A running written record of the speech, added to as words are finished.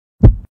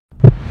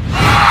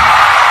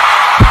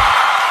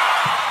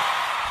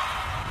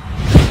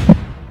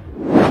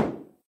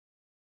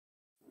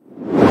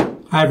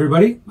Hi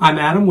everybody, I'm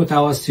Adam with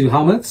LS2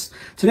 Helmets.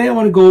 Today I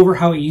want to go over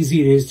how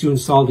easy it is to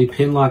install the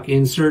pinlock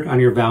insert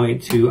on your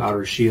Valiant II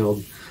outer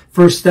shield.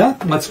 First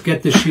step, let's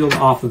get the shield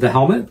off of the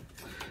helmet.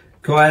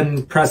 Go ahead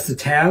and press the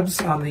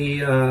tabs on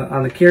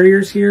the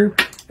carriers here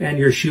and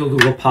your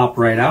shield will pop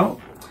right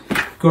out.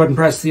 Go ahead and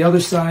press the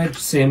other side,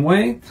 same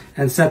way,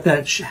 and set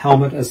that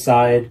helmet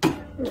aside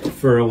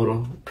for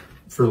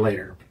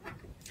later.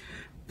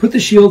 Put the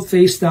shield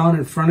face down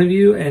in front of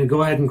you and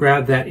go ahead and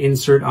grab that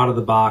insert out of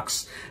the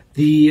box.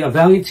 The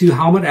Valiant II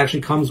helmet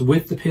actually comes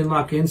with the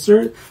pinlock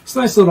insert. It's a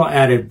nice little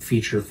added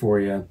feature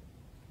for you.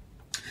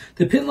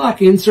 The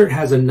pinlock insert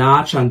has a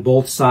notch on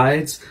both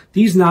sides.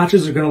 These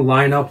notches are going to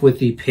line up with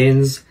the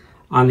pins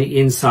on the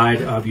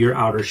inside of your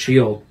outer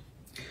shield.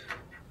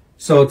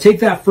 So take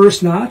that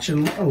first notch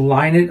and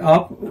line it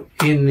up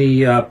in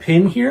the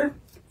pin here.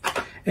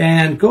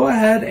 And go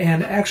ahead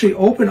and actually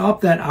open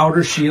up that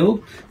outer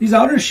shield. These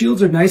outer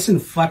shields are nice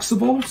and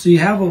flexible, so you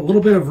have a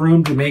little bit of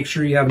room to make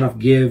sure you have enough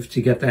give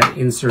to get that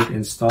insert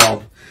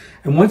installed.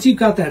 And once you've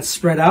got that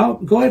spread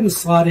out, go ahead and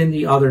slot in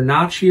the other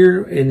notch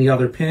here in the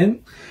other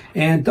pin.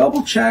 And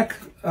double check,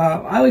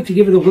 I like to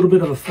give it a little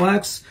bit of a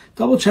flex.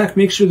 Double check,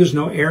 make sure there's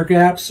no air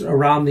gaps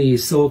around the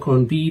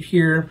silicone bead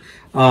here.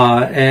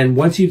 And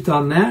once you've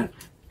done that,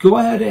 go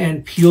ahead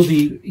and peel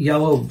the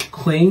yellow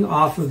cling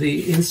off of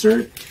the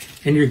insert.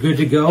 And you're good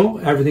to go.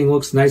 Everything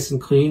looks nice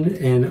and clean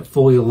and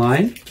fully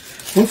aligned.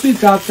 Once we've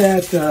got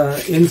that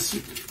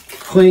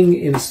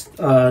cling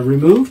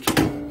removed,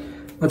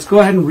 let's go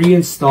ahead and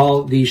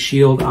reinstall the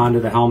shield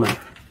onto the helmet.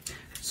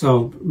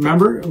 So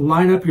remember,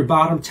 line up your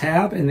bottom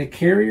tab in the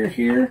carrier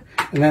here,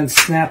 and then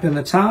snap in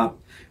the top.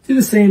 Do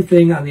the same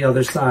thing on the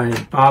other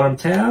side. Bottom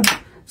tab,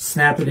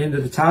 snap it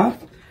into the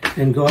top,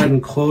 and go ahead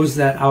and close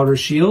that outer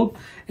shield.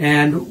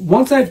 And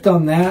once I've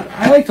done that,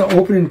 I like to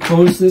open and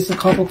close this a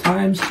couple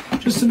times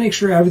just to make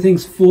sure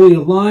everything's fully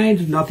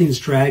aligned, nothing's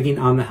dragging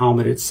on the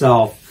helmet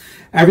itself.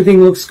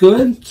 Everything looks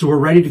good, so we're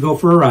ready to go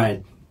for a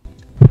ride.